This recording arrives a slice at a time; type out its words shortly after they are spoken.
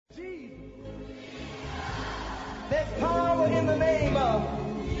There's power in the name of.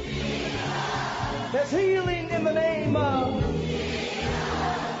 There's healing in the name of.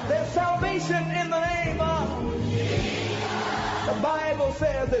 There's salvation in the name of. The Bible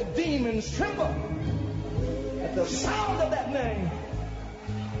says that demons tremble at the sound of that name.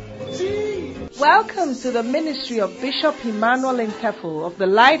 Jesus. Welcome to the ministry of Bishop Emmanuel Ntefo of the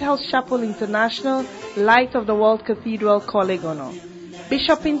Lighthouse Chapel International, Light of the World Cathedral, Kolegono.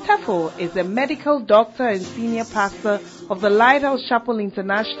 Bishop Ntefo is a medical doctor and senior pastor of the Lighthouse Chapel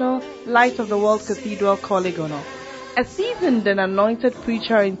International, Light of the World Cathedral, Kolegono. A seasoned and anointed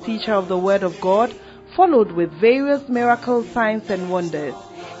preacher and teacher of the Word of God, followed with various miracles, signs and wonders.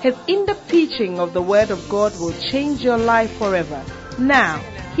 His in-depth teaching of the Word of God will change your life forever. Now,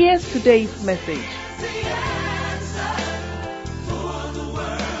 here's today's message.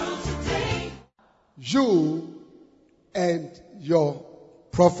 You and your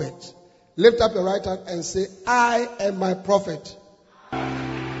prophet. Lift up your right hand and say, I am my prophet.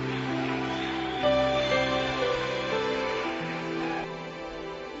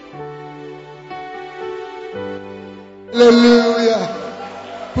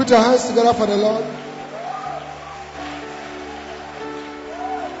 Hallelujah. Put your hands together for the Lord.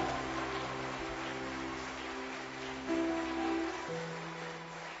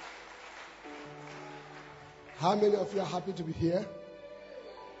 How many of you are happy to be here?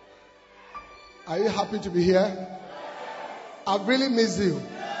 Are you happy to be here? I've really missed you.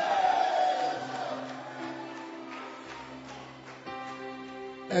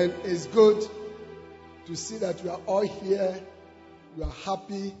 And it's good to see that you are all here. You are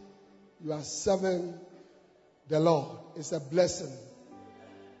happy. You are serving the Lord. It's a blessing.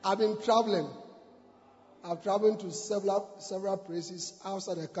 I've been traveling. I've traveled to several places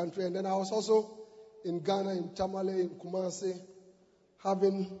outside the country. And then I was also in Ghana, in Tamale, in Kumasi,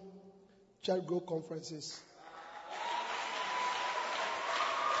 having church growth conferences.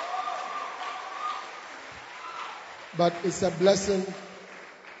 But it's a blessing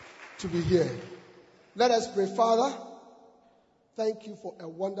to be here. Let us pray. Father, thank you for a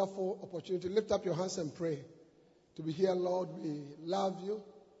wonderful opportunity. Lift up your hands and pray. To be here, Lord, we love you.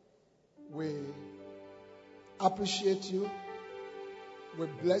 We appreciate you. We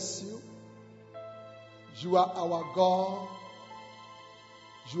bless you. You are our God.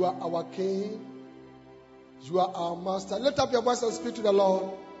 You are our King. You are our Master. Lift up your voice and speak to the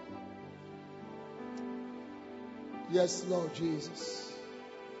Lord. Yes, Lord Jesus.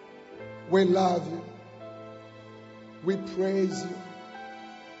 We love you. We praise you.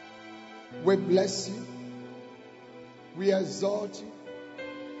 We bless you. We exalt you.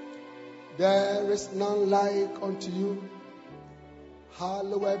 There is none like unto you.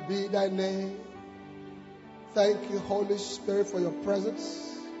 Hallowed be thy name. Thank you, Holy Spirit, for your presence.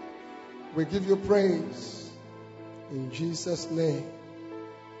 We give you praise. In Jesus' name.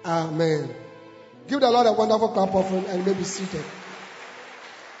 Amen. Give the Lord a wonderful clap offering and may be seated.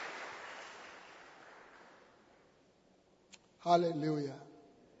 Hallelujah.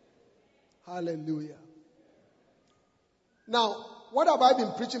 Hallelujah. Now, what have I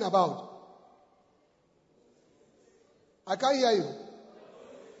been preaching about? I can't hear you.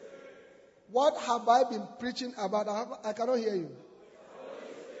 What have I been preaching about? I cannot hear you.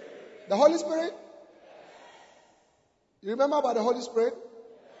 The Holy Spirit? You remember about the Holy Spirit?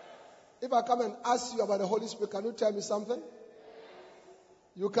 If I come and ask you about the Holy Spirit, can you tell me something?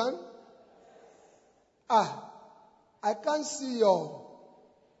 You can? I can't see your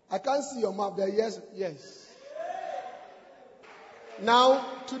mouth there. Yes. Now,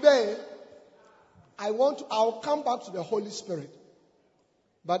 today, I'll come back to the Holy Spirit.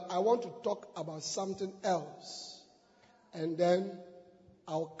 But I want to talk about something else. And then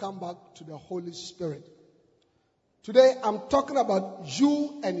I'll come back to the Holy Spirit. Today I'm talking about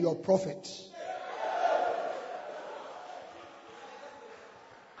you and your prophet.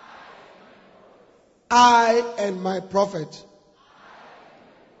 I and my prophet.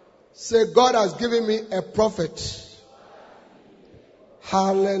 Say, God has given me a prophet.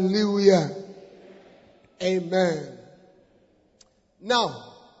 Hallelujah. Amen. Now,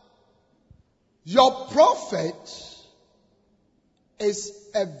 your prophet is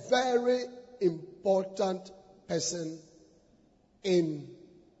a very important person in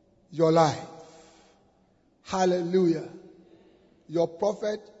your life. Hallelujah. Your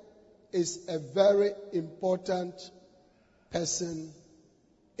prophet is a very important person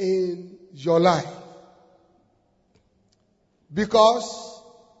in your life. Because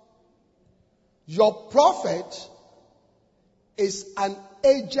your prophet is an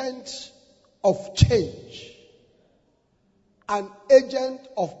agent of change, an agent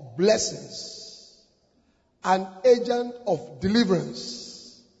of blessings, an agent of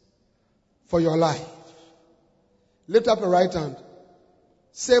deliverance for your life. Lift up your right hand.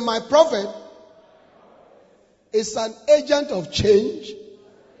 Say, my prophet is an agent of change,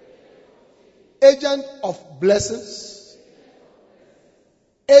 agent of blessings,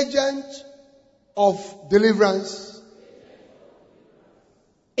 agent of deliverance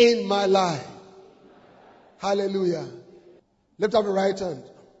in my life. Hallelujah. Lift up your right hand.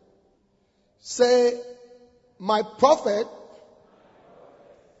 Say, my prophet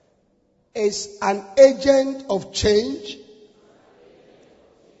is an agent of change,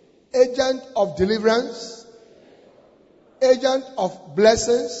 agent of deliverance, agent of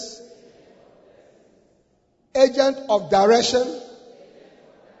blessings, agent of direction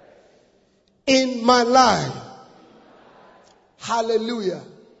in my life. Hallelujah.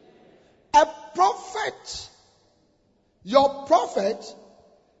 A prophet, your prophet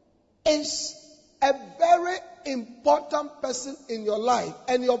is a very important person in your life,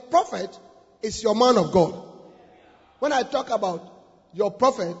 and your prophet is your man of God. When I talk about your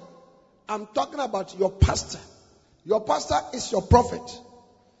prophet, I'm talking about your pastor. Your pastor is your prophet.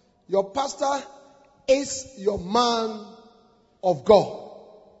 Your pastor is your man of God.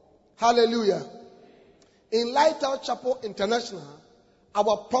 Hallelujah. In Lighthouse Chapel International,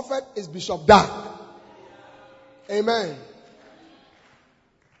 our prophet is Bishop Dag. Amen.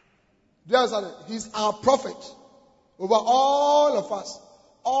 He's our prophet over all of us.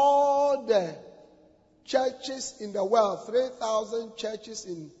 All the churches in the world, 3,000 churches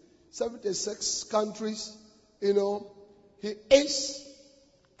in 76 countries, he is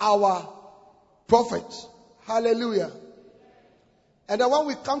our prophet. Hallelujah. And then when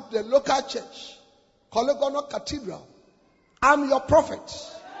we come to the local church, Kologono Cathedral, I'm your prophet.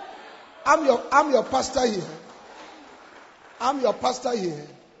 I'm your pastor here. I'm your pastor here.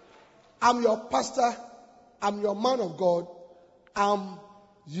 I'm your pastor. I'm your man of God. I'm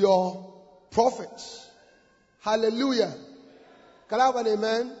your prophet. Hallelujah. Can I have an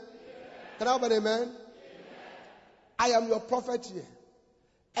amen? Can I have an amen? I am your prophet here.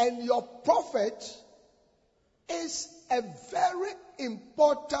 And your prophet is a very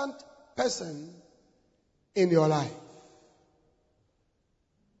important person in your life.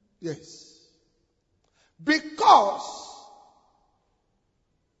 Yes. Because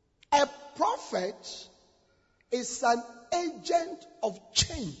a prophet is an agent of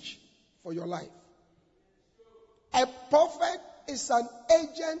change for your life. A prophet is an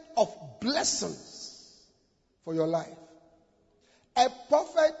agent of blessings for your life. A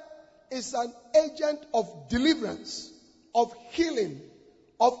prophet is an agent of deliverance, of healing,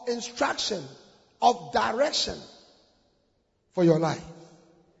 of instruction, of direction for your life.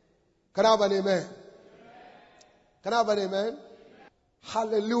 Can I have an amen? Can I have an amen?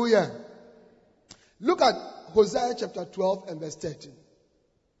 Hallelujah. Look at Hosea chapter 12 and verse 13.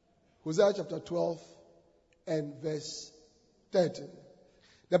 Hosea chapter 12 and verse 13.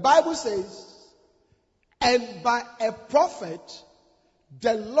 The Bible says, and by a prophet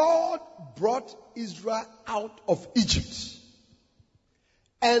the Lord brought Israel out of Egypt.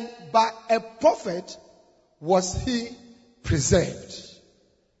 And by a prophet was he preserved.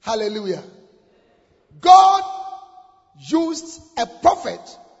 Hallelujah. God used a prophet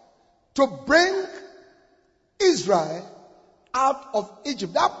to bring Israel out of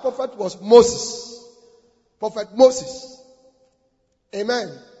Egypt. That prophet was Moses. Prophet Moses.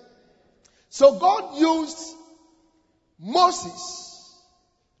 Amen. So God used Moses,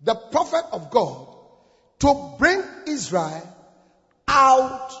 the prophet of God, to bring Israel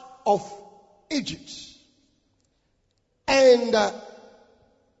out of Egypt. And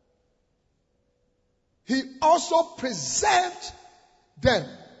he also preserved them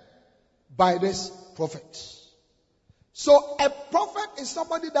by this prophet. So a prophet is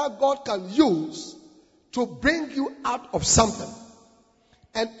somebody that God can use to bring you out of something.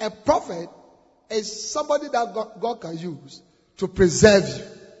 And a prophet is somebody that God can use to preserve you.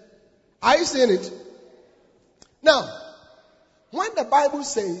 Are you seeing it? Now, when the Bible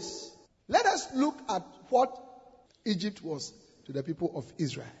says, let us look at what Egypt was to the people of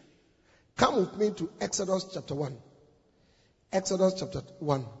Israel. Come with me to Exodus chapter 1. Exodus chapter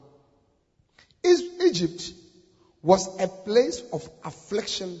 1. Egypt was a place of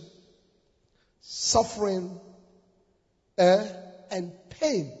affliction, suffering, and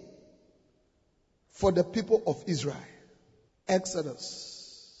pain for the people of Israel. Exodus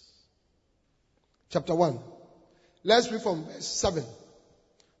chapter 1. Let's read from verse 7.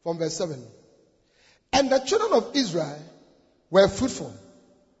 From verse 7. And the children of Israel were fruitful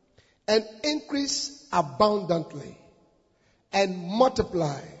and increased abundantly and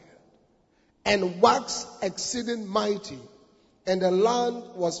multiplied and waxed exceeding mighty, and the land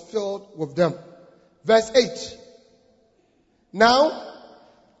was filled with them. Verse 8. Now,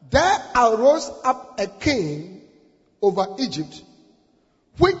 there arose up a king over Egypt,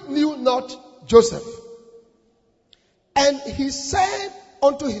 which knew not Joseph. And he said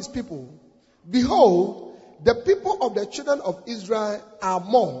unto his people, Behold, the people of the children of Israel are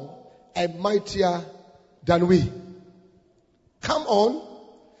more and mightier than we. Come on,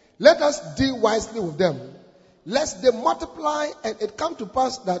 let us deal wisely with them, lest they multiply, and it come to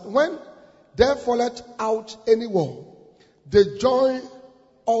pass that when there falleth out any war, they join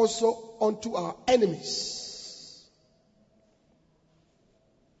also unto our enemies.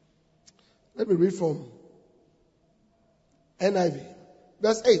 Let me read from NIV.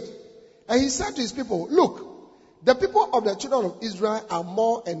 Verse 8. And he said to his people, Look, the people of the children of Israel are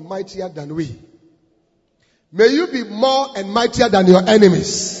more and mightier than we. May you be more and mightier than your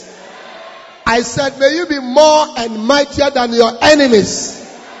enemies. I said, may you be more and mightier than your enemies.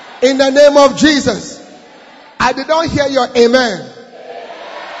 In the name of Jesus. I did not hear your amen.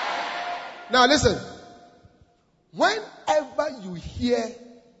 Now listen. Whenever you hear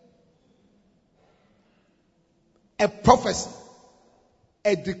a prophecy,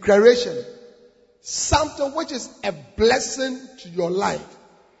 a declaration, something which is a blessing to your life,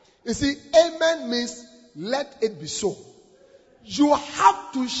 you see, amen means let it be so. You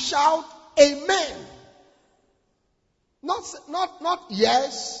have to shout amen. Not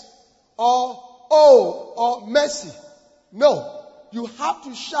yes or oh or mercy. No. You have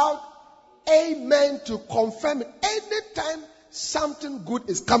to shout amen to confirm it. Anytime something good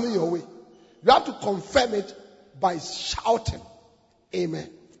is coming your way, you have to confirm it by shouting amen.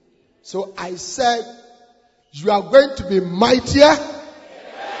 So I said, you are going to be mightier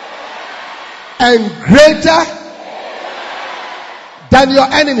and greater than your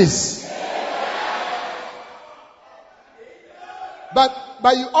enemies.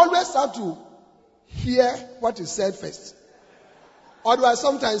 But you always have to hear what is said first. Otherwise,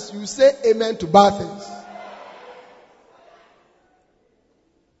 sometimes you say amen to bad things.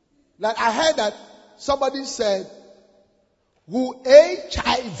 Like I heard that somebody said, who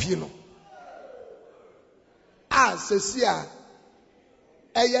HIV no? Sesia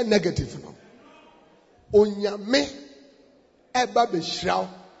eye negative no. Onyame eba be shraw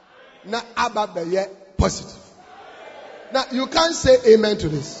na aba be ye positive. Now you can't say amen to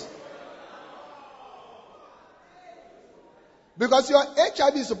this. Because your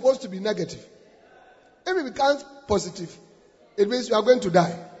HIV is supposed to be negative. If it becomes positive, it means you are going to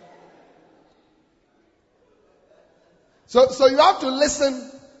die. So you have to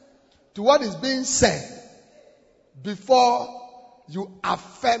listen to what is being said before you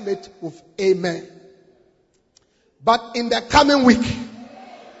affirm it with amen. But in the coming week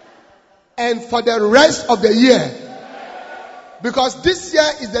and for the rest of the year, because this year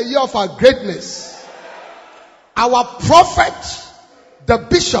is the year of our greatness, our prophet, the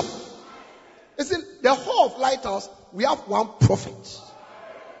bishop, you see, the whole of Lighthouse, we have one prophet,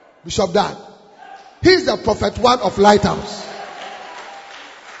 Bishop Dan. He is the prophet one of Lighthouse.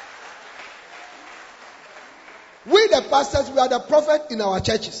 We the pastors, we are the prophet in our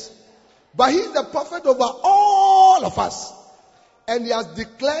churches. But he is the prophet over all of us. And he has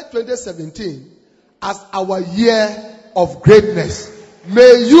declared 2017 as our year of greatness.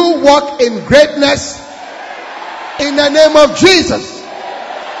 May you walk in greatness in the name of Jesus.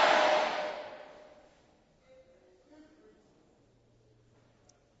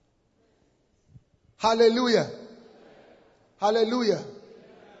 Hallelujah. Hallelujah.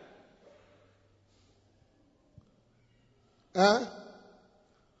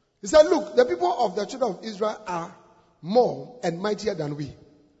 He said, look, the people of the children of Israel are more and mightier than we.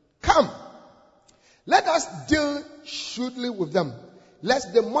 Come, let us deal shrewdly with them,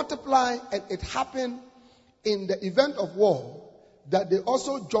 lest they multiply and it happen in the event of war that they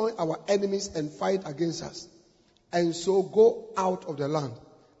also join our enemies and fight against us, and so go out of the land.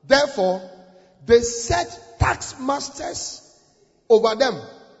 Therefore, they set taskmasters over them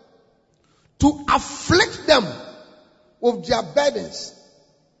to afflict them with their burdens.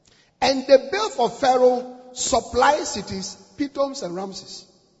 And they built for Pharaoh supply cities, Pitoms and Ramses.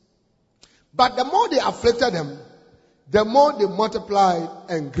 But the more they afflicted them, the more they multiplied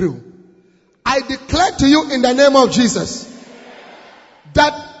and grew. I declare to you in the name of Jesus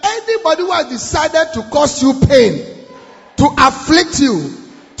that anybody who has decided to cause you pain, to afflict you,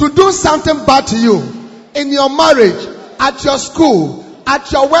 to do something bad to you, in your marriage, at your school,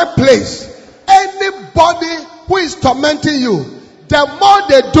 at your workplace, anybody who is tormenting you, the more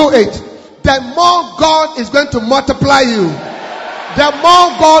they do it, the more God is going to multiply you. the more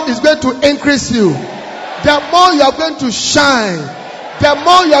God is going to increase you. The more you are going to shine. The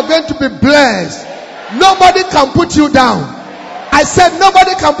more you are going to be blessed. Nobody can put you down. I said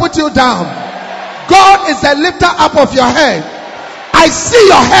nobody can put you down. God is the lifter up of your head. I see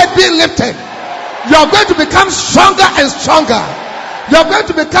your head being lifted. You are going to become stronger and stronger. You are going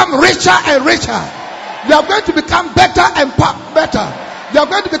to become richer and richer. You are going to become better and better. You are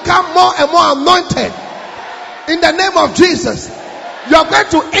going to become more and more anointed. In the name of Jesus, you are going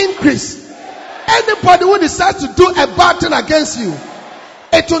to increase. Anybody who decides to do a bad thing against you,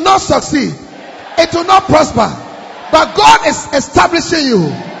 it will not succeed. It will not prosper. But God is establishing you.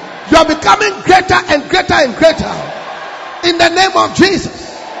 You are becoming greater and greater and greater. In the name of Jesus.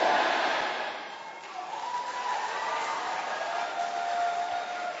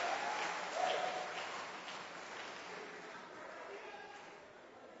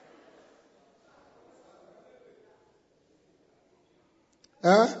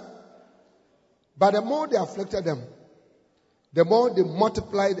 But the more they afflicted them, the more they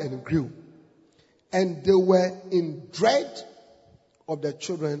multiplied and grew. And they were in dread of the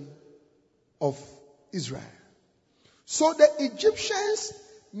children of Israel. So the Egyptians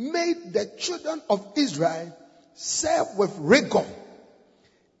made the children of Israel serve with rigor.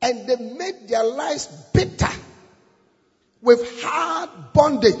 And they made their lives bitter with hard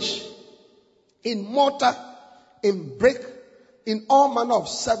bondage in mortar, in brick, in all manner of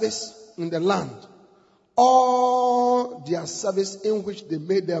service in the land. All their service in which they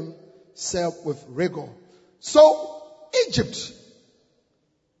made them serve with rigor. So, Egypt.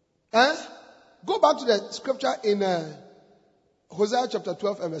 Go back to the scripture in Hosea chapter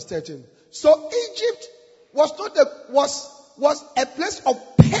 12 and verse 13. So, Egypt was a place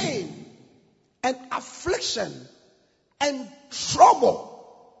of pain and affliction and trouble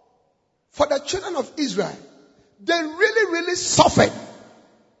for the children of Israel. They really, really suffered.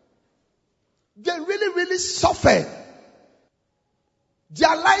 They really, really suffered.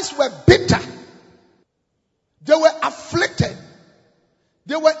 Their lives were bitter. They were afflicted.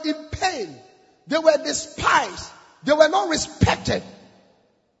 They were in pain. They were despised. They were not respected.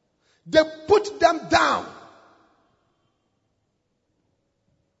 They put them down.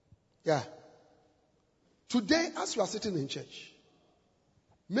 Yeah. Today, as you are sitting in church,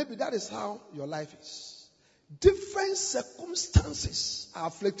 maybe that is how your life is. Different circumstances are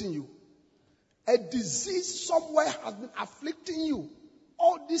afflicting you. A disease somewhere has been afflicting you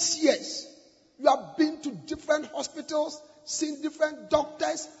all these years. You have been to different hospitals, seen different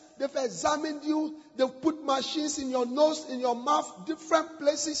doctors. They've examined you. They've put machines in your nose, in your mouth, different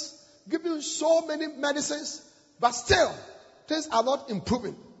places, giving you so many medicines. But still, things are not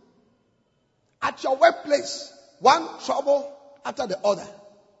improving. At your workplace, one trouble after the other.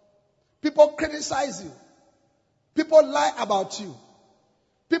 People criticize you. People lie about you.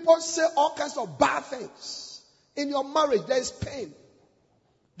 People say all kinds of bad things. In your marriage, there is pain.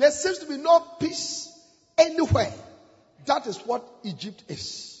 There seems to be no peace anywhere. That is what Egypt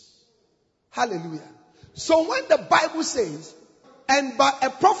is. Hallelujah. So when the Bible says, and by a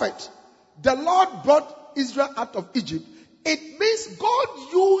prophet, the Lord brought Israel out of Egypt, it means God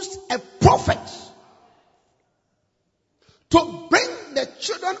used a prophet to bring the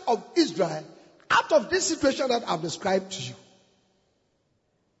children of Israel out of this situation that I've described to you.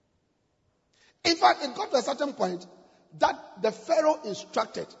 In fact, it got to a certain point that the Pharaoh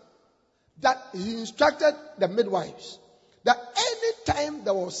instructed the midwives that any time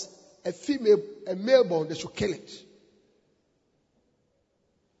there was a male born, they should kill it.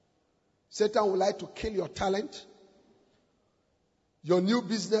 Satan would like to kill your talent, your new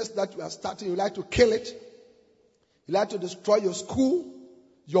business that you are starting. You like to kill it. You like to destroy your school,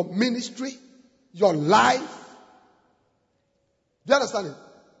 your ministry, your life. Do you understand it?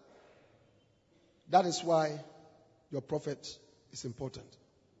 That is why your prophet is important.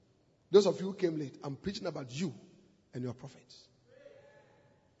 Those of you who came late, I'm preaching about you and your prophet.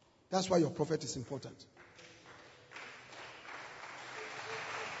 That's why your prophet is important.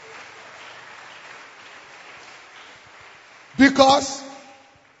 Because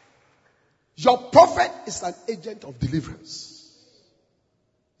your prophet is an agent of deliverance.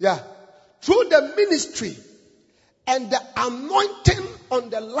 Yeah. Through the ministry and the anointing on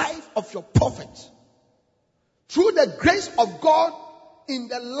the life of your prophet, through the grace of God in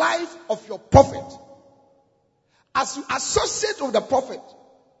the life of your prophet, as you associate with the prophet,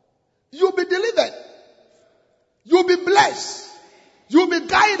 you'll be delivered. You'll be blessed. You'll be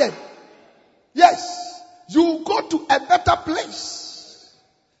guided. Yes. You'll go to a better place.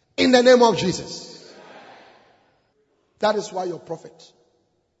 In the name of Jesus. That is why your prophet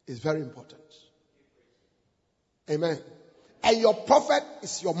is very important. Amen. And your prophet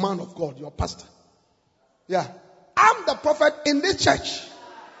is your man of God, your pastor. Yeah. I'm the prophet in this church.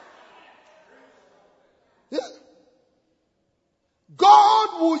 Yeah.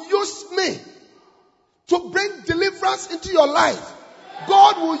 God will use me to bring deliverance into your life.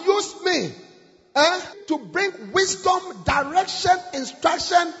 God will use me to bring wisdom, direction,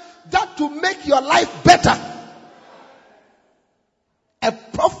 instruction that to make your life better. A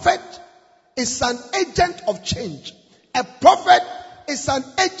prophet is an agent of change. A prophet is an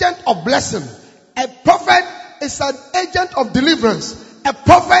agent of blessing. A prophet is an agent of deliverance. A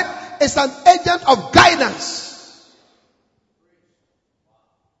prophet is an agent of guidance.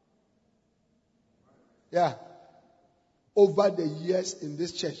 Yeah. Over the years in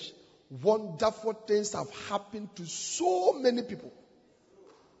this church, wonderful things have happened to so many people.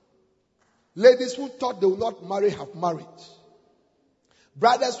 Ladies who thought they would not marry have married.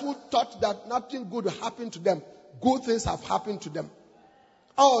 Brothers who thought that nothing good would happen to them, good things have happened to them.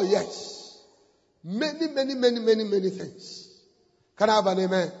 Oh yes. Many things. Can I have an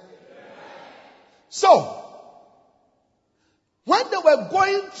amen? So, when they were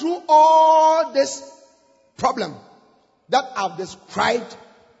going through all this problem that I've described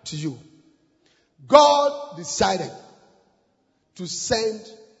to you, God decided to send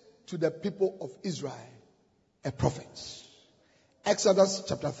to the people of Israel a prophet. Exodus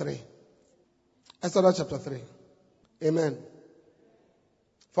chapter 3. Exodus chapter 3. Amen.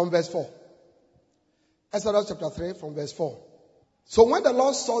 From verse 4. Exodus chapter 3 from verse 4. So when the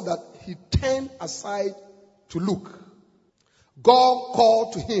Lord saw that he turned aside to look, God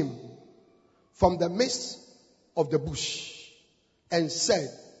called to him from the midst of the bush and said,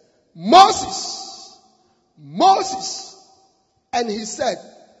 Moses, Moses. And he said,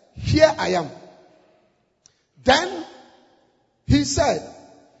 here I am. Then he said,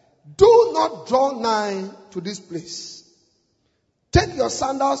 do not draw nigh to this place. Take your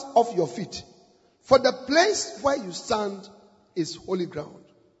sandals off your feet, for the place where you stand is holy ground.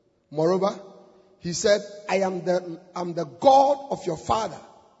 Moreover, he said, I am the God of your father,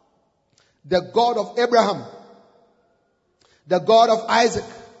 the God of Abraham, the God of Isaac,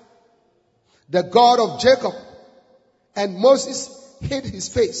 the God of Jacob. And Moses hid his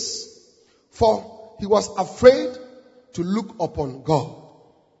face, for he was afraid to look upon God.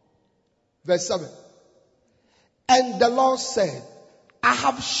 Verse 7. And the Lord said, I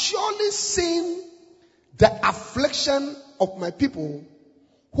have surely seen the affliction of my people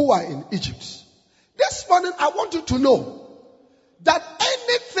who are in Egypt. This morning I want you to know that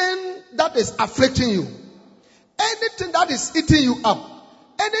anything that is afflicting you, anything that is eating you up,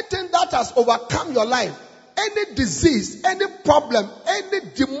 anything that has overcome your life, any disease, any problem, any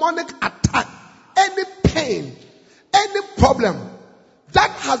demonic attack, any pain, any problem that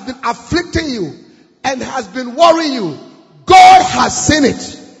has been afflicting you and has been worrying you, God has seen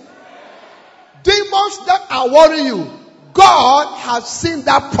it. Demons that are worrying you, God has seen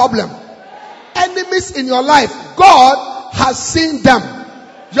that problem. Enemies in your life, God has seen them.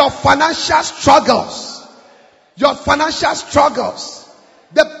 Your financial struggles,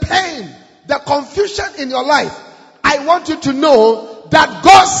 the pain, the confusion in your life. I want you to know that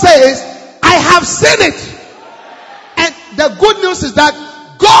God says, I have seen it. And the good news is that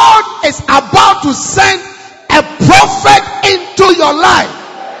God is about to send a prophet into your life.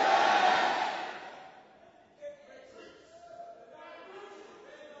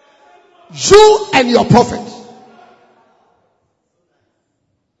 You and your prophet.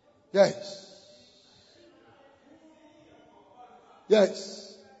 Yes.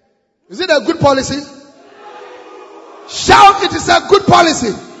 Yes. Is it a good policy? Shout, it is a good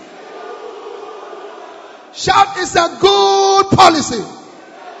policy. Shout, it's a good policy.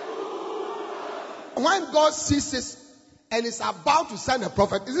 When God sees this and is about to send a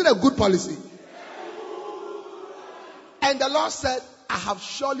prophet, is it a good policy? And the Lord said, I have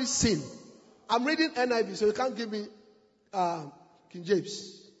surely seen. I'm reading NIV, so you can't give me King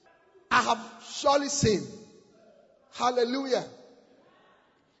James. I have surely seen. Hallelujah.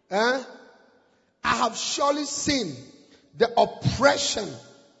 I have surely seen the oppression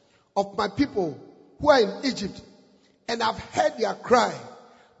of my people who are in Egypt, and I've heard their cry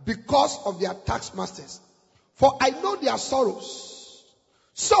because of their taskmasters. For I know their sorrows.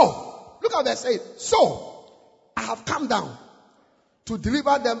 So, look at verse 8. So, I have come down to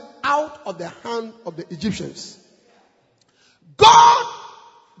deliver them out of the hand of the Egyptians. God,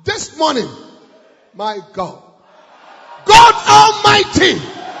 this morning, my God, God Almighty,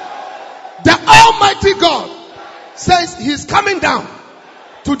 the Almighty God says He's coming down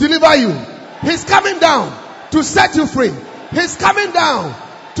to deliver you. He's coming down to set you free. He's coming down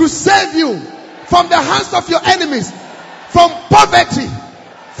to save you from the hands of your enemies, from poverty,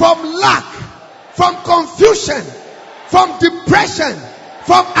 from lack, from confusion, from depression,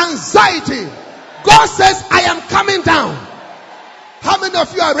 from anxiety. God says, I am coming down. How many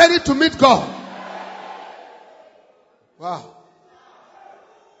of you are ready to meet God? Wow.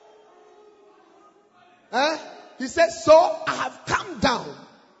 He says, so I have come down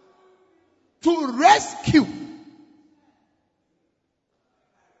to rescue.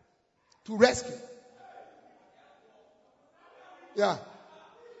 To rescue. Yeah.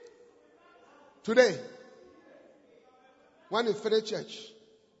 Today, when you finish church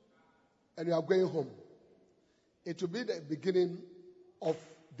and you are going home, it will be the beginning of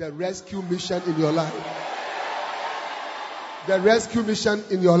the rescue mission in your life. The rescue mission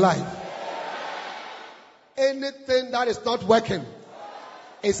in your life. Anything that is not working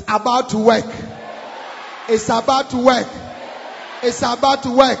is about to work. It's about to work. It's about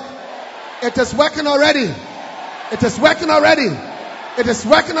to work. It is working already. It is working already. It is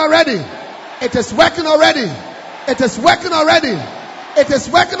working already. It is working already. It is working already. It is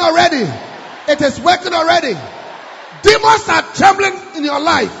working already. It is working already. Demons are trembling in your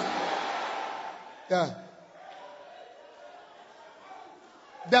life. Yeah.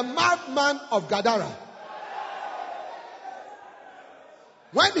 The madman of Gadara,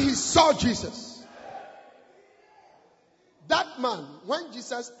 when he saw Jesus, that man, when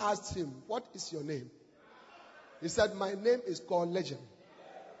Jesus asked him, what is your name? He said, my name is called Legion.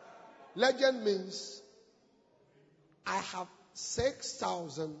 Legion means I have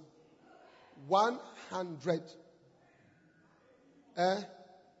 6,100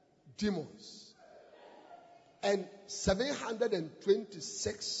 demons and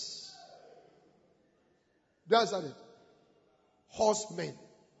 726. That's it. Horsemen.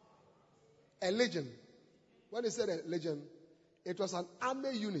 A legion. When he said a legion, it was an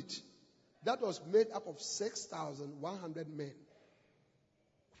army unit that was made up of 6,100 men,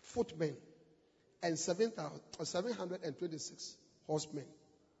 footmen, and 726 horsemen.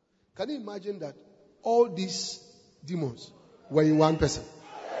 Can you imagine that all these demons were in one person?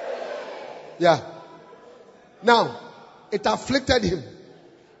 Yeah. Now, it afflicted him.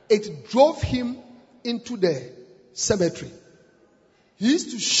 It drove him into the cemetery. He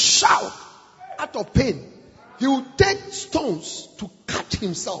used to shout out of pain. He would take stones to cut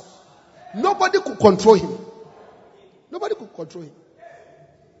himself. Nobody could control him. Nobody could control him.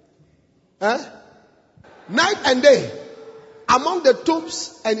 Night and day, among the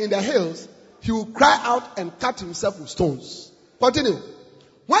tombs and in the hills, he would cry out and cut himself with stones. Continue.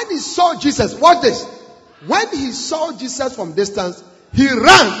 When he saw Jesus, watch this. When he saw Jesus from distance, he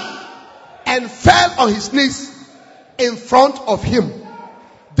ran and fell on his knees in front of him.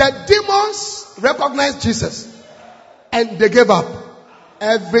 The demons recognized Jesus and they gave up.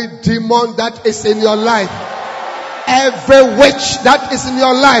 Every demon that is in your life, every witch that is in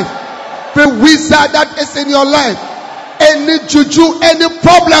your life, every wizard that is in your life, any juju, any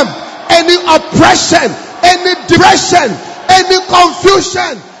problem, any oppression, any depression, any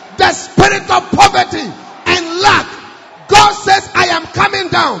confusion, the spirit of poverty and lack, God says, I am coming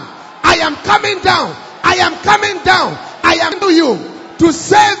down. I am coming down. I am coming down. I am to you, to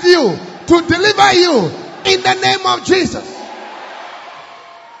save you, to deliver you in the name of Jesus.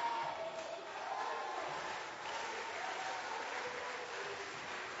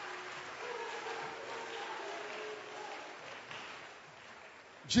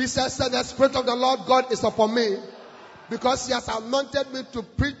 Jesus said, the Spirit of the Lord God is upon me because He has anointed me to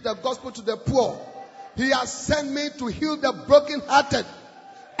preach the gospel to the poor. He has sent me to heal the brokenhearted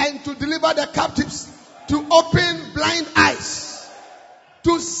and to deliver the captives, to open blind eyes,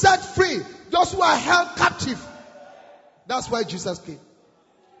 to set free those who are held captive. That's why Jesus came.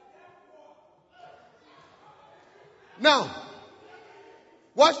 Now,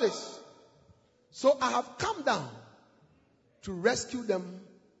 watch this. So I have come down to rescue them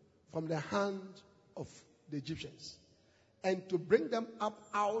from the hand of the Egyptians and to bring them up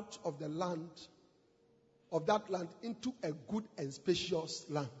out of the land, of that land, into a good and spacious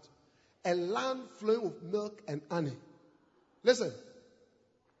land. A land flowing with milk and honey. Listen.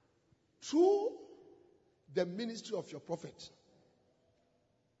 Through the ministry of your prophet,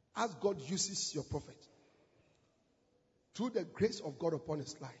 as God uses your prophet, through the grace of God upon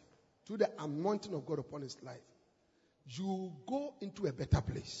his life, through the anointing of God upon his life, you go into a better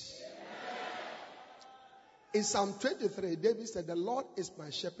place. In Psalm 23, David said, the Lord is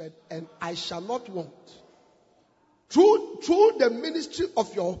my shepherd and I shall not want. Through the ministry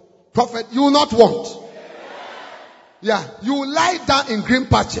of your prophet, you will not want. Yeah, you will lie down in green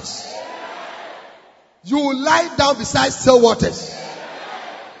patches. You will lie down beside still waters.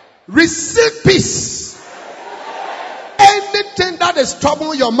 Receive peace. anything that is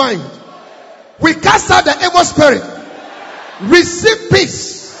troubling your mind, we cast out the evil spirit. Receive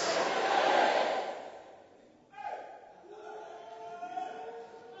peace.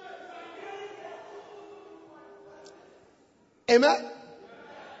 Amen.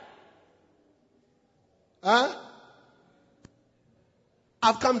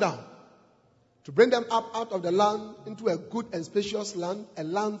 I've come down to bring them up out of the land into a good and spacious land, a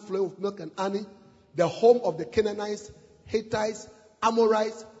land flowing with milk and honey, the home of the Canaanites, Hittites,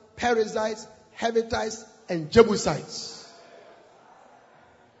 Amorites, Perizzites, Hivitites, and Jebusites.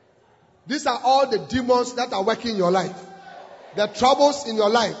 These are all the demons that are working in your life. The troubles in your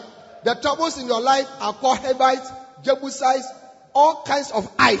life. The troubles in your life are called Hivites, Jebusites, all kinds of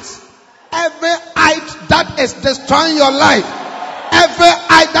ites. Every ite that is destroying your life, every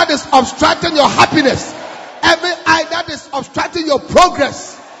ite that is obstructing your happiness, every ite that is obstructing your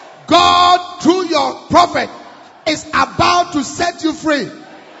progress, God, through your prophet, is about to set you free.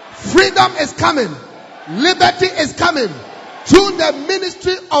 Freedom is coming. Liberty is coming through the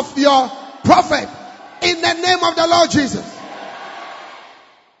ministry of your prophet. In the name of the Lord Jesus.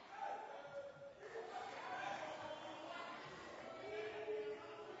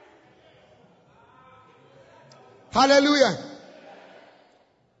 Hallelujah.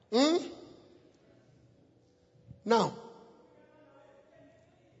 Now,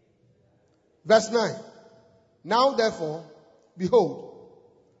 verse 9. Now therefore, behold,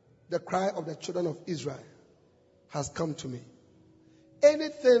 the cry of the children of Israel has come to me.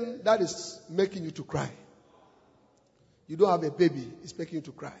 Anything that is making you to cry. You don't have a baby, it's making you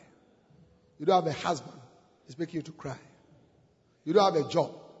to cry. You don't have a husband, it's making you to cry. You don't have a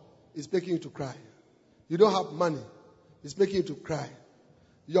job, it's making you to cry. You don't have money, it's making you to cry.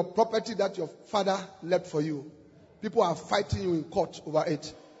 Your property that your father left for you, people are fighting you in court over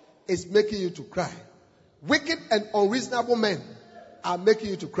it. It's making you to cry. Wicked and unreasonable men are making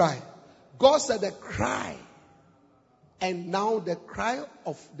you to cry. God said the cry. And now the cry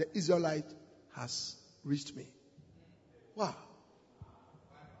of the Israelite has reached me. Wow.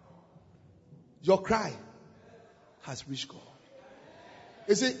 Your cry has reached God.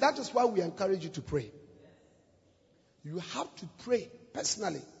 You see, that is why we encourage you to pray. You have to pray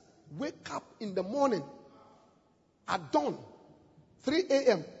personally. Wake up in the morning at dawn, 3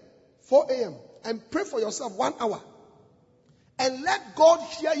 a.m., 4 a.m., and pray for yourself 1 hour. And let God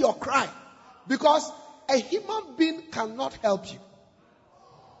hear your cry. Because a human being cannot help you.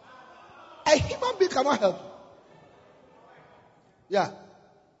 A human being cannot help you. Yeah.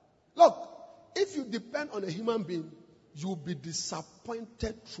 Look, if you depend on a human being, you'll be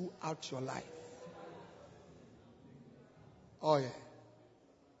disappointed throughout your life. Oh, yeah.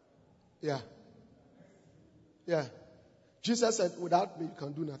 Yeah. Yeah. Jesus said, without me, you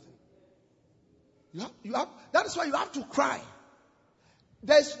can do nothing. That is why you have to cry.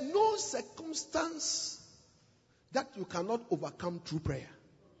 There's no circumstance that you cannot overcome through prayer.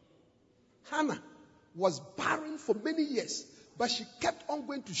 Hannah was barren for many years, but she kept on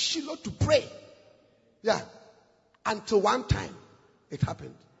going to Shiloh to pray. Yeah. Until one time, it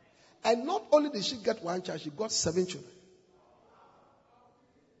happened. And not only did she get one child, she got 7 children.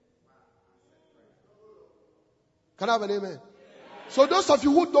 Can I have an amen? So those of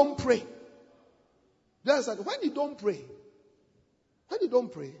you who don't pray, when you don't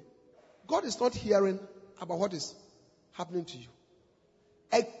pray, God is not hearing about what is happening to you.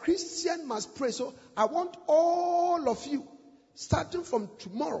 A Christian must pray. So I want all of you, starting from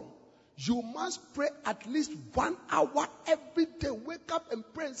tomorrow, you must pray at least 1 hour every day. Wake up and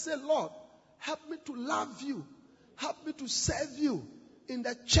pray and say, Lord, help me to love you. Help me to serve you in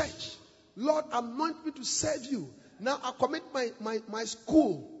the church. Lord, anoint me to serve you. Now I commit my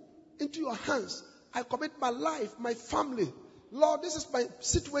school into your hands. I commit my life, my family. Lord, this is my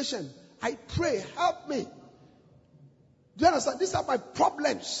situation. I pray, help me. Do you understand? These are my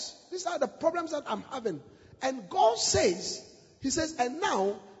problems. These are the problems that I'm having. And God says, He says, and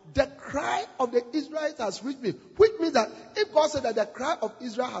now the cry of the Israelites has reached me. Which means that if God said that the cry of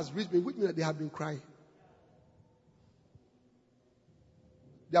Israel has reached me, which means that they have been crying.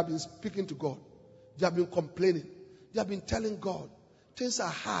 They have been speaking to God. They have been complaining. They have been telling God, things are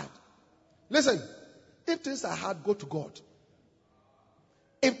hard. Listen, if things are hard, go to God.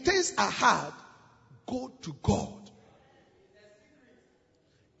 If things are hard, go to God.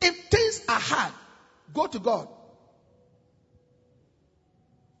 If things are hard, go to God.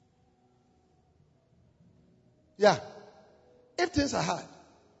 Yeah. If things are hard,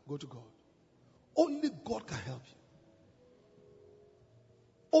 go to God. Only God can help you.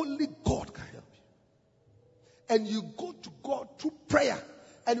 Only God can help you. And you go to God through prayer.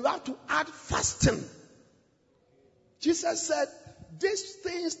 And you have to add fasting. Jesus said, these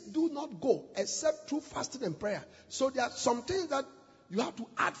things do not go except through fasting and prayer. So there are some things that you have to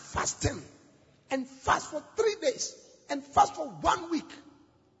add fasting. And fast for 3 days. And fast for 1 week.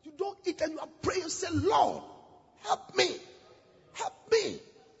 You don't eat and you are praying. Say, Lord, help me. Help me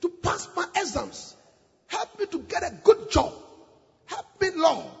to pass my exams. Help me to get a good job. Help me,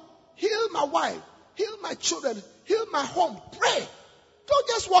 Lord. Heal my wife. Heal my children. Heal my home. Pray. Don't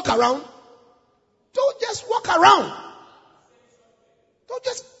just walk around. Don't just walk around. Don't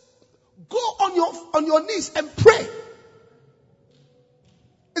just go on your knees and pray.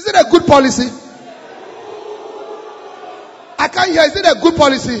 Is it a good policy? I can't hear. Is it a good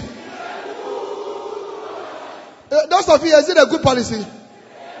policy? Those of you, is it a good policy?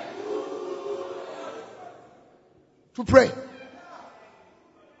 To pray.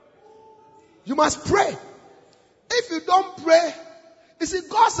 You must pray. If you don't pray, you see,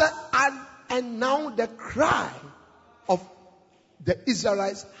 God said, and now the cry of the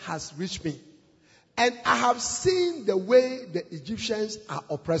Israelites has reached me. And I have seen the way the Egyptians are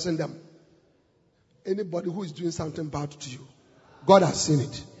oppressing them. Anybody who is doing something bad to you, God has seen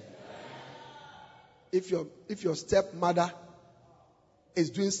it. If your stepmother is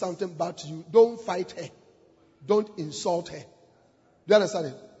doing something bad to you, don't fight her. Don't insult her. Do you understand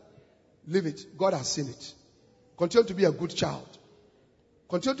it? Leave it. God has seen it. Continue to be a good child.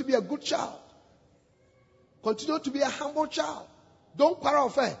 Continue to be a good child. Continue to be a humble child. Don't quarrel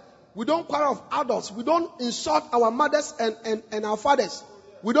with her. We don't quarrel with adults. We don't insult our mothers and our fathers.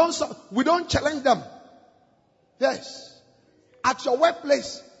 We don't challenge them. Yes. At your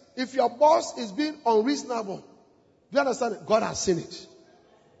workplace, if your boss is being unreasonable, do you understand it? God has seen it.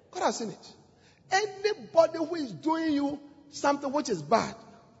 God has seen it. Anybody who is doing you something which is bad,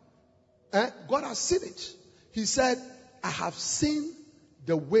 God has seen it. He said, I have seen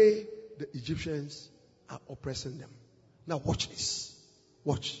the way the Egyptians are oppressing them. Now watch this.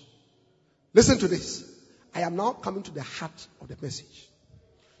 Watch. Listen to this. I am now coming to the heart of the message.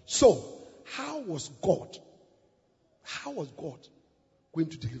 So, how was God going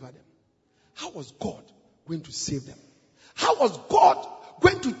to deliver them? How was God going to save them? How was God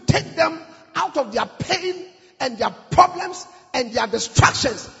going to take them out of their pain and their problems and their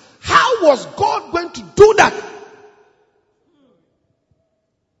distractions? How was God going to do that?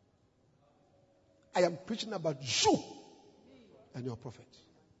 I am preaching about you and your prophet.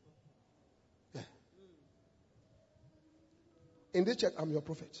 Yeah. In this church, I'm your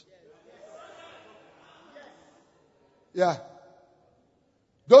prophet. Yeah.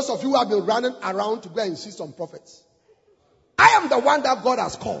 Those of you who have been running around to go and see some prophets, I am the one that God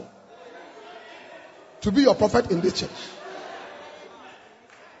has called to be your prophet in this church.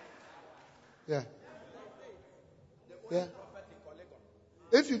 Yeah. Yeah.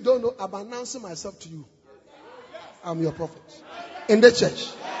 If you don't know, I'm announcing myself to you. I'm your prophet in the church.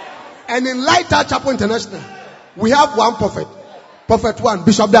 And in Lighter Chapel International, we have one prophet. Prophet 1,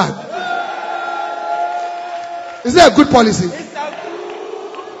 Bishop Dan. Is it a good policy?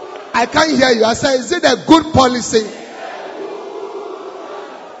 I can't hear you. I said, is it a good policy?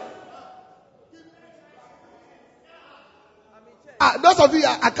 Those of you,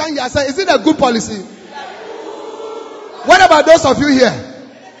 I can't hear. I said, is it a good policy? What about those of you here?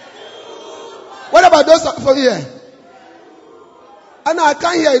 What about those of you here? I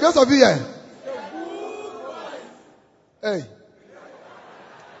can't hear you. Those of you here. Hey.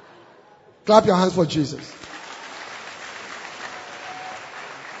 Clap your hands for Jesus.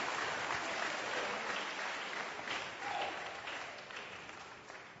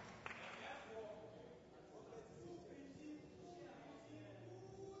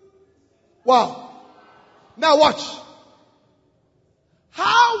 Wow. Now watch.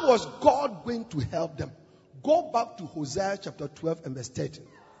 How was God going to help them? Go back to Hosea chapter 12 and verse 13.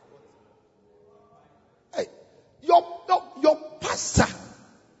 Hey, your pastor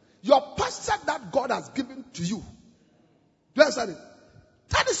that God has given to you. Do you understand it?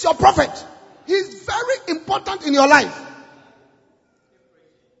 That is your prophet. He is very important in your life.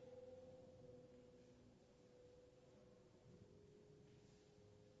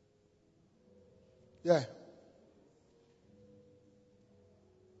 Yeah.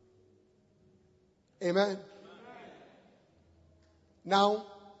 Amen. Now,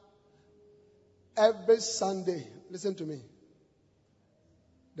 every Sunday, listen to me.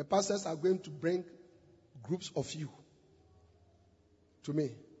 The pastors are going to bring groups of you to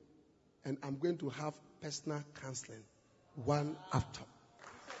me. And I'm going to have personal counseling. One after.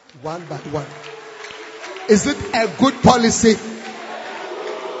 One by one. Is it a good policy?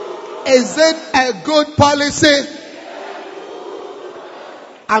 Is it a good policy?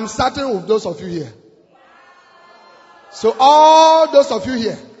 I'm starting with those of you here. So all those of you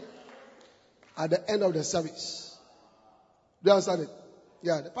here, at the end of the service, do you understand it?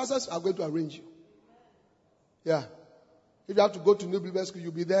 Yeah, the pastors are going to arrange you. Yeah. If you have to go to New Believer School,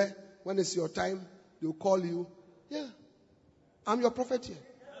 you'll be there. When it's your time, they'll call you. Yeah. I'm your prophet here.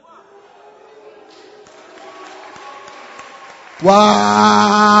 Wow.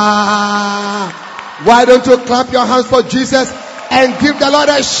 Why don't you clap your hands for Jesus and give the Lord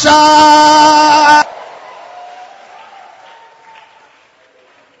a shout?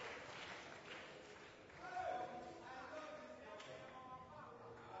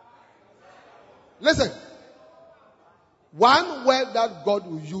 Listen. One word that God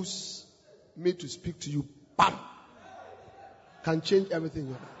will use me to speak to you, bam, can change everything in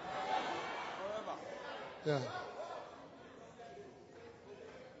your life. Yeah.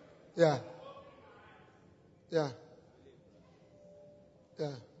 Yeah. Yeah.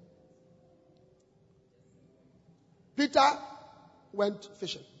 Yeah. Peter went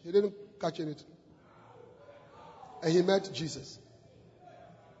fishing. He didn't catch anything. And he met Jesus.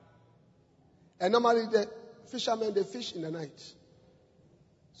 And normally the fishermen, they fish in the night.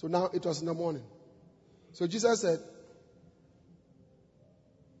 So now it was in the morning. So Jesus said,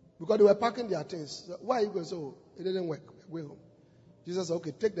 because they were packing their things, so, why are you going? So it didn't work. We're home. Jesus said,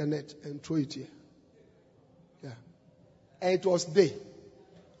 okay, take the net and throw it here. Yeah. And it was day.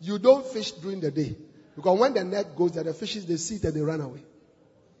 You don't fish during the day. Because when the net goes there, the fishes, they see it and they run away.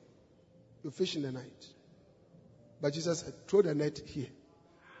 You fish in the night. But Jesus said, throw the net here.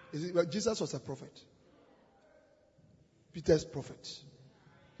 Well, Jesus was a prophet. Peter's prophet.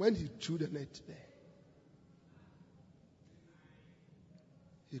 When he threw the net there,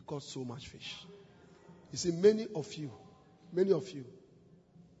 he caught so much fish. You see, many of you,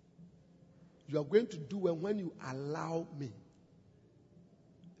 you are going to do well when you allow me,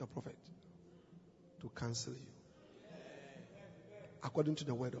 your prophet, to counsel you according to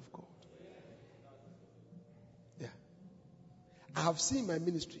the word of God. Yeah. I have seen my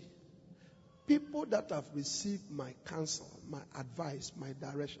ministry. People that have received my counsel, my advice, my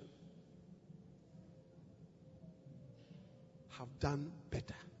direction, have done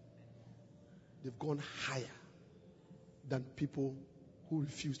better. They've gone higher than people who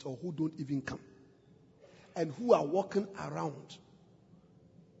refused or who don't even come. And who are walking around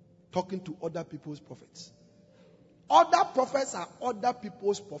talking to other people's prophets. Other prophets are other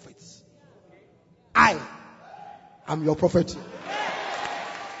people's prophets. I am your prophet.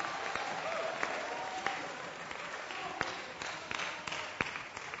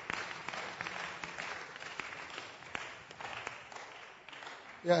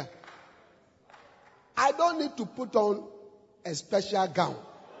 Yeah. I don't need to put on a special gown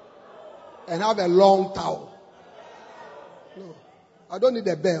and have a long towel. No. I don't need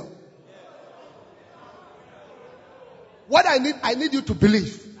a bell. What I need you to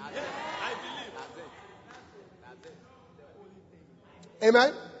believe.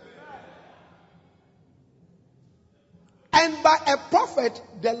 Amen. And by a prophet,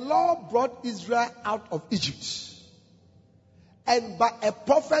 the Lord brought Israel out of Egypt. And by a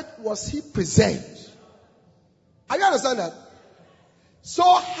prophet was he preserved. Are you understand that? So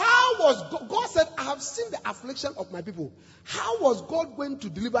how was God said, I have seen the affliction of my people. How was God going to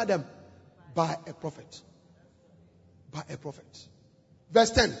deliver them? By a prophet. By a prophet.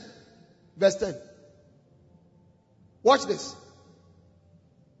 Verse 10. Verse 10. Watch this.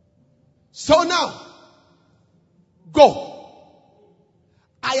 So now, go.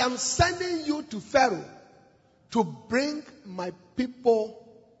 I am sending you to Pharaoh to bring my people,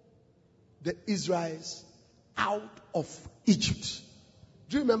 the Israelites, out of Egypt.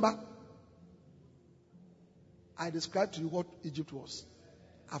 Do you remember? I described to you what Egypt was.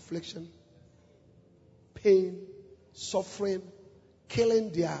 Affliction, pain, suffering,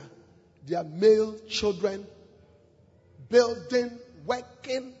 killing their male children, building,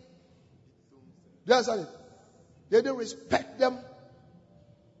 working. Do you understand it? They didn't respect them.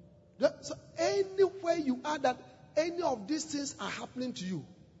 So anywhere you are that any of these things are happening to you,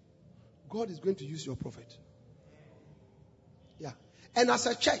 God is going to use your prophet. Yeah. And as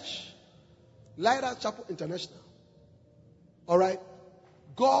a church, Lighthouse Chapel International, all right,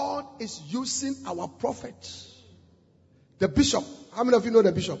 God is using our prophet, the bishop. How many of you know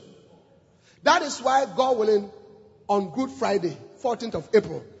the bishop? That is why, God willing, on Good Friday, 14th of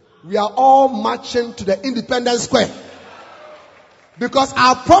April, we are all marching to the Independence Square. Because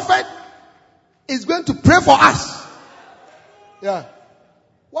our prophet is going to pray for us. Yeah.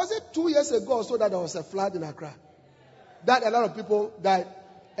 Was it 2 years ago or so that there was a flood in Accra? That a lot of people died.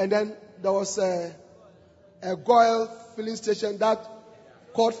 And then there was a Goyle filling station that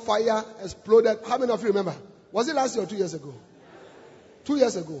caught fire, exploded. How many of you remember? Was it last year or 2 years ago? 2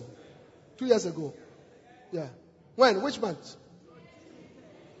 years ago. 2 years ago. Yeah. When? Which month?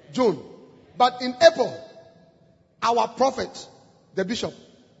 June. But in April, our prophet, the bishop,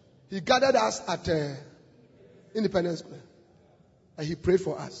 he gathered us at Independence Square. And he prayed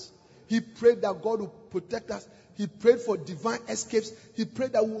for us. He prayed that God would protect us. He prayed for divine escapes. He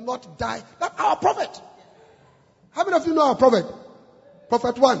prayed that we will not die. That's our prophet. How many of you know our prophet?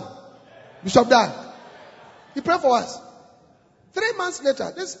 Prophet 1. Bishop Dan. He prayed for us. 3 months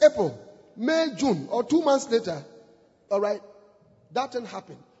later, this April, May, June, or 2 months later, alright, that thing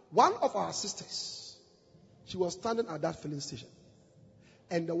happened. One of our sisters, she was standing at that filling station.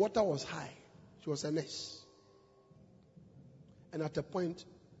 And the water was high. She was a nurse. And at a point,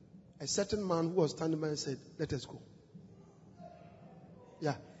 a certain man who was standing by said, let us go.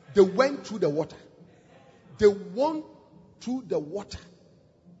 Yeah. They went through the water. They went through the water.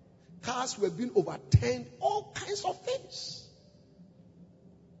 Cars were being overturned. All kinds of things.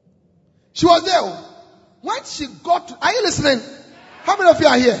 She was there. When she got to, are you listening? How many of you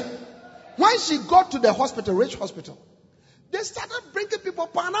are here? When she got to the hospital, Rich Hospital, they started bringing people,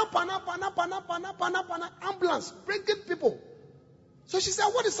 ambulance, bringing people. So she said,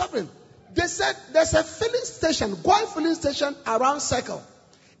 what is happening? They said, there's a filling station, Goy filling station around Circle.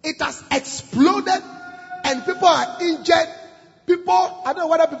 It has exploded and people are injured. People, I don't know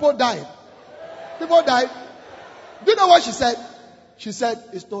whether people died. People died. Do you know what she said? She said,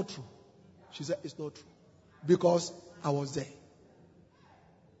 it's not true. She said, it's not true. Because I was there.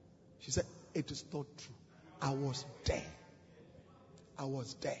 She said, it is not true. I was there. I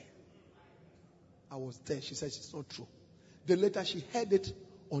was there. I was there. She said, it's not true. Then later she heard it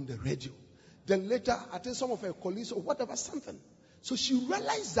on the radio. Then later, I think some of her colleagues or whatever, something. So she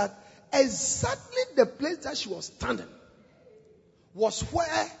realized that exactly the place that she was standing was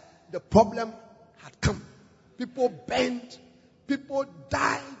where the problem had come. People bent, people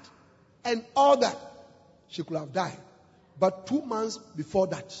died, and all that. She could have died. But 2 months before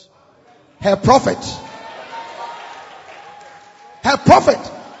that, her prophet,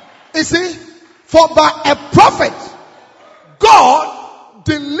 you see, for by a prophet, God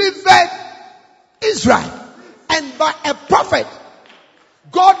delivered Israel. And by a prophet,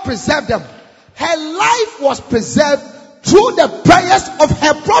 God preserved them. Her life was preserved through the prayers of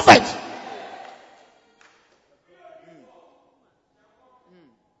her prophet.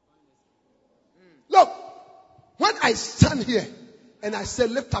 Look, when I stand here and I say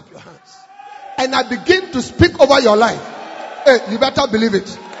lift up your hands and I begin to speak over your life, hey, you better believe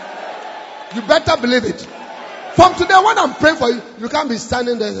it. You better believe it. From today, when I'm praying for you, you can't be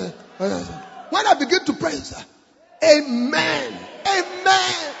standing there. When I begin to pray, amen,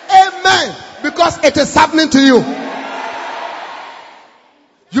 amen, amen, because it is happening to you.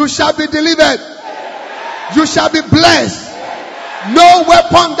 You shall be delivered. You shall be blessed. No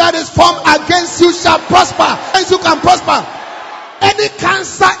weapon that is formed against you shall prosper. And you can prosper. Any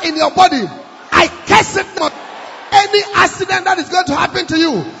cancer in your body, I curse it not. Any accident that is going to happen to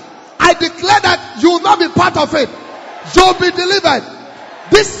you, I declare that you will not be part of it. You will be delivered.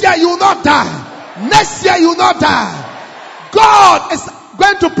 This year you will not die. Next year you will not die. God is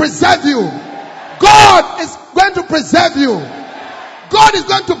going to preserve you. God is going to preserve you. God is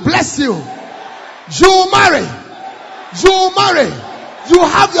going to bless you. You will marry. You will marry. You will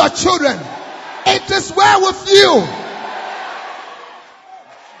have your children. It is well with you.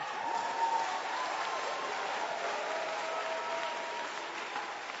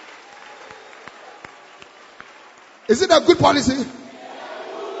 Is it a good policy?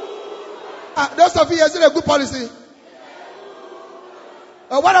 Those of you here, is it a good policy?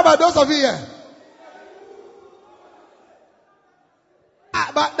 What about those of you here?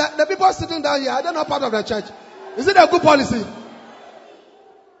 But the people sitting down here, I don't know part of the church. Is it a good policy?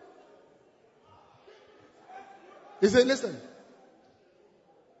 He said, listen.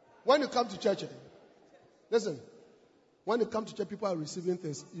 When you come to church, listen. When you come to church, people are receiving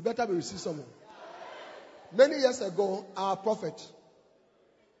things. You better be receiving something. Many years ago, our prophet,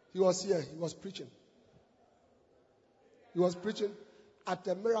 he was here. He was preaching. He was preaching at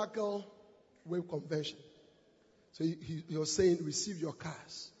a Miracle Wave Convention. So he was saying, receive your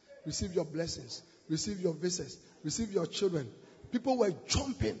cars, receive your blessings, receive your visas, receive your children. People were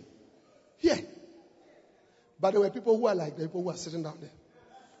jumping here. But there were people who are like the people who are sitting down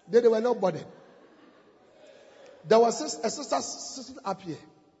there. They were not bothered. There was a sister sitting up here.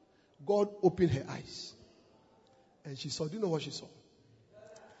 God opened her eyes. And she saw, do you know what she saw?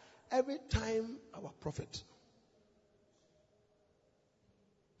 Every time our prophet,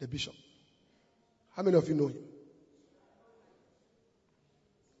 the bishop, how many of you know him?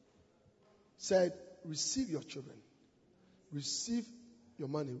 Said, receive your children, receive your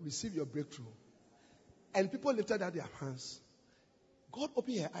money, receive your breakthrough. And people lifted up their hands. God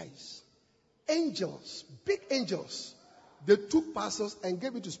opened her eyes. Angels, big angels, they took parcels and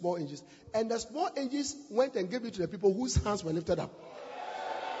gave it to small angels. And the small angels went and gave it to the people whose hands were lifted up.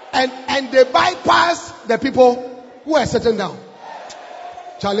 And they bypassed the people who were sitting down.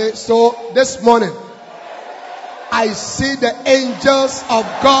 Charlie, so this morning, I see the angels of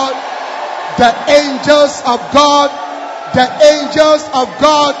God, the angels of God, the angels of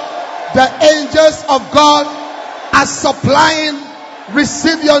God, the angels of God are supplying.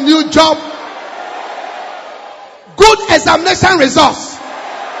 Receive your new job. Good examination results.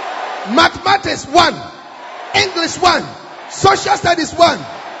 Mathematics 1, English 1, Social Studies 1,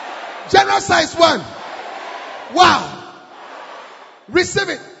 General Science 1. Wow. Receive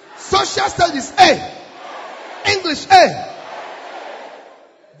it. Social Studies A, English A.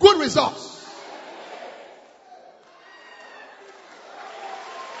 Good results.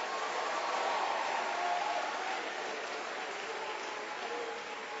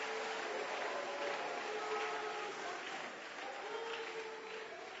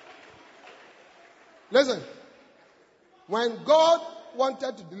 Listen, when God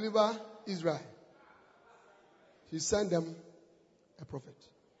wanted to deliver Israel, He sent them a prophet.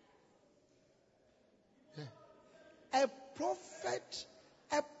 Yeah. A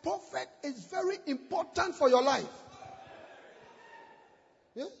prophet is very important for your life.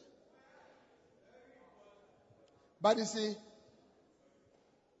 Yeah? But you see,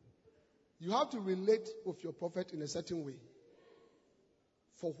 you have to relate with your prophet in a certain way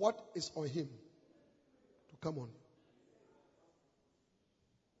for what is on him. Come on.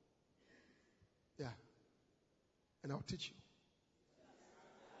 Yeah. And I'll teach you.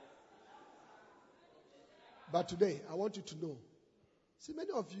 But today, I want you to know. See, many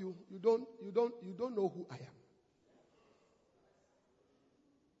of you, you don't know who I am.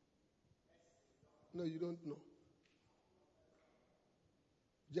 No, you don't know.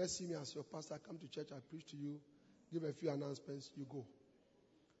 Just see me as your pastor. Come to church, I preach to you, give a few announcements, you go.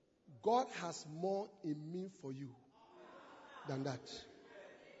 God has more in me for you than that.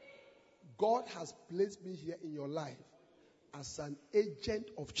 God has placed me here in your life as an agent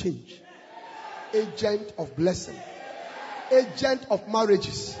of change, agent of blessing, agent of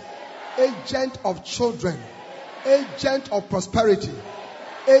marriages, agent of children, agent of prosperity,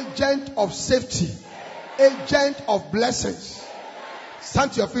 agent of safety, agent of blessings.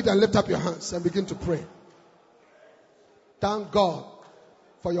 Stand to your feet and lift up your hands and begin to pray. Thank God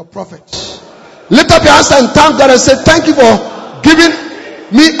for your prophet. Lift up your hands and thank God and say, thank you for giving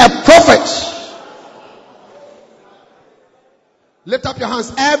me a prophet. Lift up your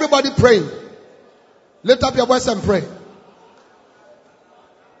hands. Everybody praying. Lift up your voice and pray.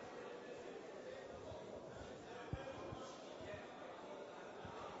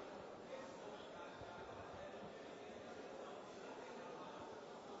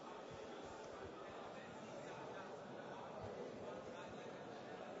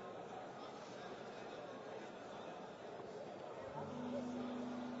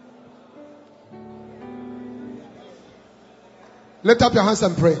 Lift up your hands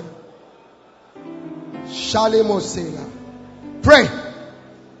and pray. Shalimosela. Pray.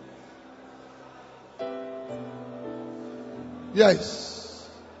 Yes.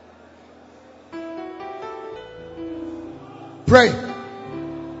 Pray.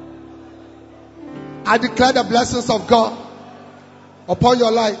 I declare the blessings of God upon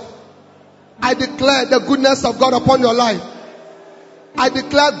your life. I declare the goodness of God upon your life. I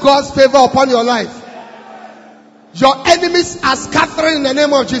declare God's favor upon your life. Your enemies are scattering in the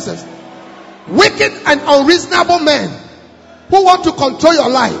name of Jesus. Wicked and unreasonable men who want to control your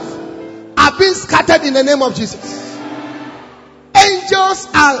life are being scattered in the name of Jesus. Angels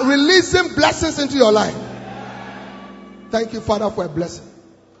are releasing blessings into your life. Thank you, Father, for a blessing.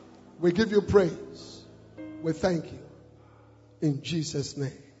 We give you praise. We thank you. In Jesus'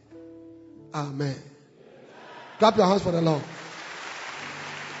 name. Amen. Clap your hands for the Lord.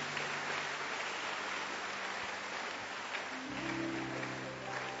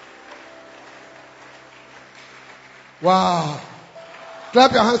 Wow.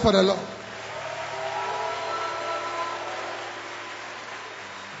 Clap your hands for the Lord.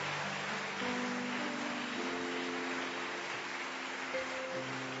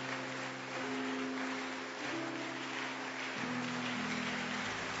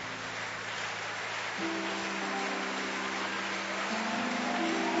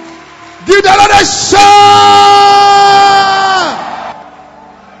 Give the Lord a shout.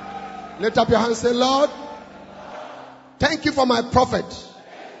 Lift up your hands and say, Lord, thank you for my prophet.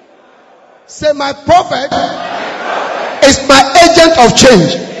 Say, my prophet is my agent of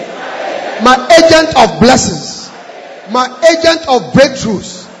change, my agent of blessings, my agent of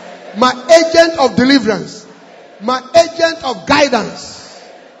breakthroughs, my agent of deliverance, my agent of guidance,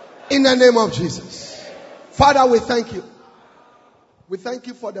 in the name of Jesus. Father, we thank you. We thank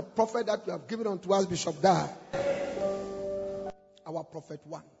you for the prophet that you have given unto us, Bishop Dar, our prophet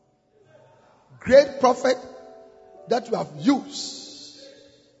one. Great prophet that you have used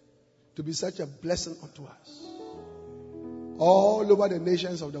to be such a blessing unto us. All over the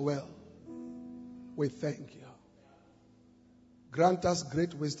nations of the world, we thank you. Grant us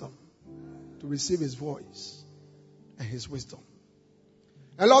great wisdom to receive his voice and his wisdom.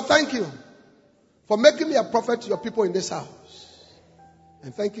 And Lord, thank you for making me a prophet to your people in this house.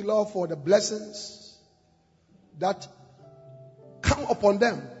 And thank you, Lord, for the blessings that come upon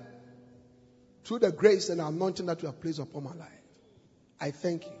them through the grace and anointing that you have placed upon my life. I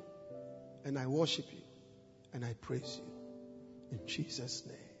thank you and I worship you and I praise you. In Jesus'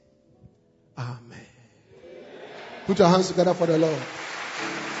 name. Amen. Put your hands together for the Lord.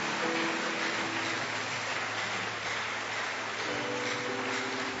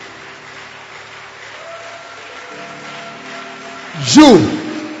 You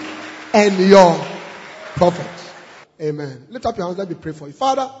and your prophet. Amen. Lift up your hands. Let me pray for you.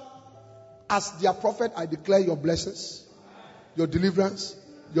 Father, as their prophet, I declare your blessings, your deliverance,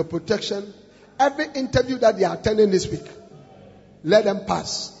 your protection. Every interview that they are attending this week, let them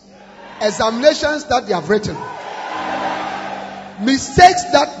pass. Examinations that they have written, mistakes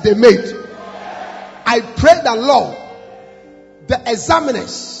that they made, I pray that, Lord, the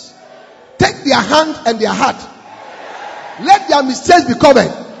examiners take their hand and their heart. Let their mistakes be covered.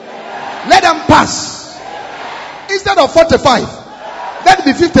 Let them pass. Instead of 45, let it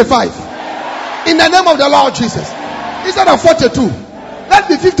be 55. In the name of the Lord Jesus. Instead of 42, let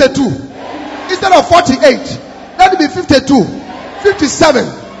it be 52. Instead of 48, let it be 52, 57.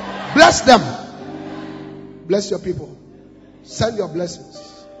 Bless them. Bless your people. Send your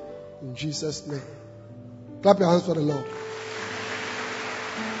blessings. In Jesus' name. Clap your hands for the Lord.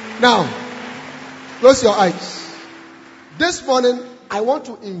 Now, close your eyes. This morning, I want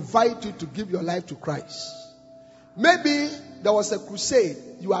to invite you to give your life to Christ. Maybe there was a crusade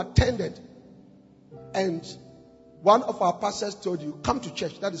you attended and one of our pastors told you, come to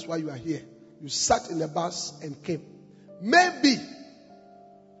church. That is why you are here. You sat in the bus and came. Maybe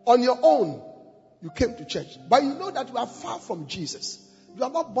on your own, you came to church. But you know that you are far from Jesus. You are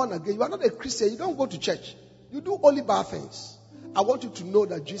not born again. You are not a Christian. You don't go to church. You do only bad things. I want you to know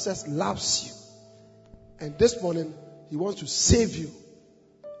that Jesus loves you. And this morning, he wants to save you,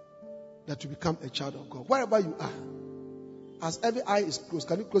 that you become a child of God. Wherever you are, as every eye is closed,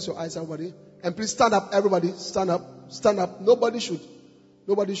 can you close your eyes, everybody? And please stand up, everybody. Stand up. Stand up. Nobody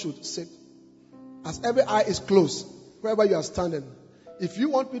should sit. As every eye is closed, wherever you are standing, if you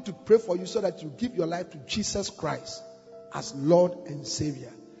want me to pray for you so that you give your life to Jesus Christ as Lord and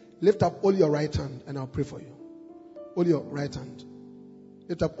Savior, lift up only your right hand and I'll pray for you. Only your right hand.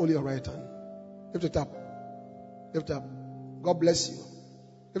 Lift up only your right hand. Lift it up. Lift up. God bless you.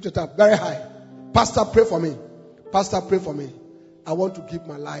 Lift it up very high. Pastor, pray for me. Pastor, pray for me. I want to give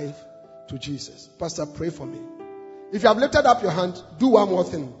my life to Jesus. Pastor, pray for me. If you have lifted up your hand, do one more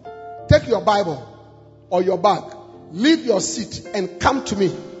thing. Take your Bible or your bag. Leave your seat and come to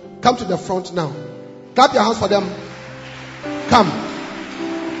me. Come to the front now. Clap your hands for them. Come.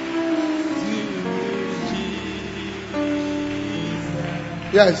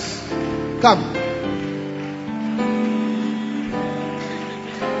 Yes. Come.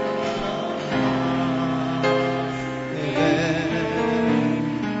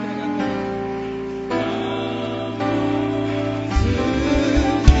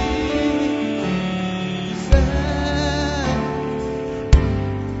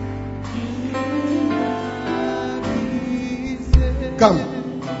 Come.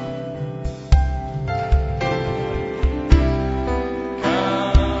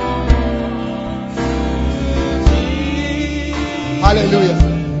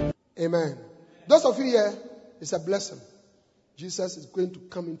 Hallelujah. Amen. Those of you here, it's a blessing. Jesus is going to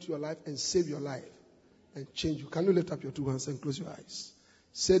come into your life and save your life and change you. Can you lift up your two hands and close your eyes?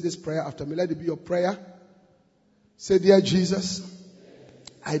 Say this prayer after me. Let it be your prayer. Say, dear Jesus,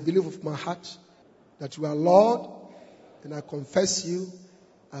 I believe with my heart that you are Lord, and I confess you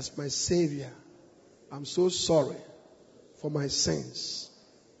as my Savior. I'm so sorry for my sins.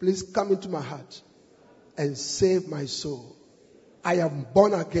 Please come into my heart and save my soul. I am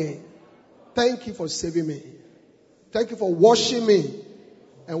born again. Thank you for saving me. Thank you for washing me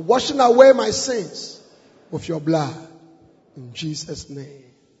and washing away my sins with your blood. In Jesus' name.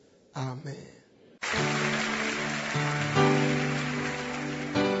 Amen.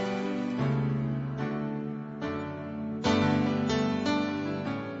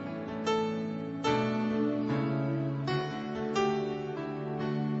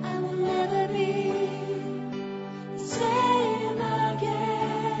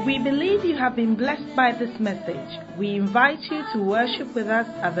 We believe you have been blessed by this message. We invite you to worship with us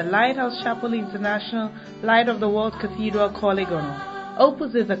at the Lighthouse Chapel International, Light of the World Cathedral, Kolegono,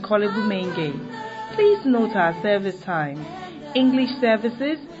 opposite the Kolebu main gate. Please note our service times. English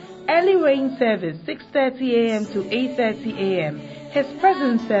services, early rain service 6:30 a.m. to 8:30 a.m., His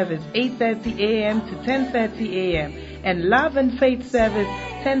Presence service 8:30 a.m. to 10:30 a.m., and Love and Faith service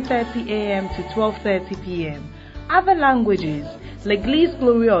 10:30 a.m. to 12:30 p.m. Other languages: L'Église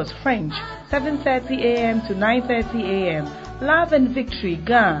Glorieuse French 7:30 a.m. to 9:30 a.m., Love and Victory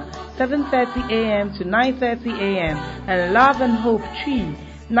Ghana 7:30 a.m. to 9:30 a.m., and Love and Hope Tree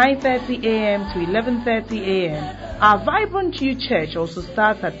 9:30 a.m. to 11:30 a.m. Our Vibrant Youth Church also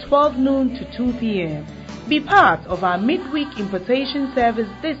starts at 12 noon to 2 p.m. Be part of our midweek impartation service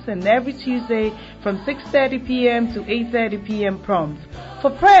this and every Tuesday from 6:30 p.m. to 8:30 p.m. prompt. For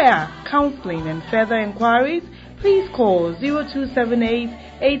prayer, counseling, and further inquiries, please call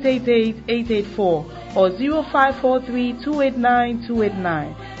 0278-888-884 or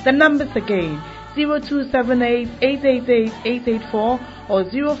 0543-289-289. The numbers again: 0278-888-884 or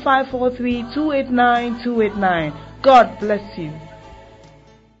 0543-289-289. God bless you.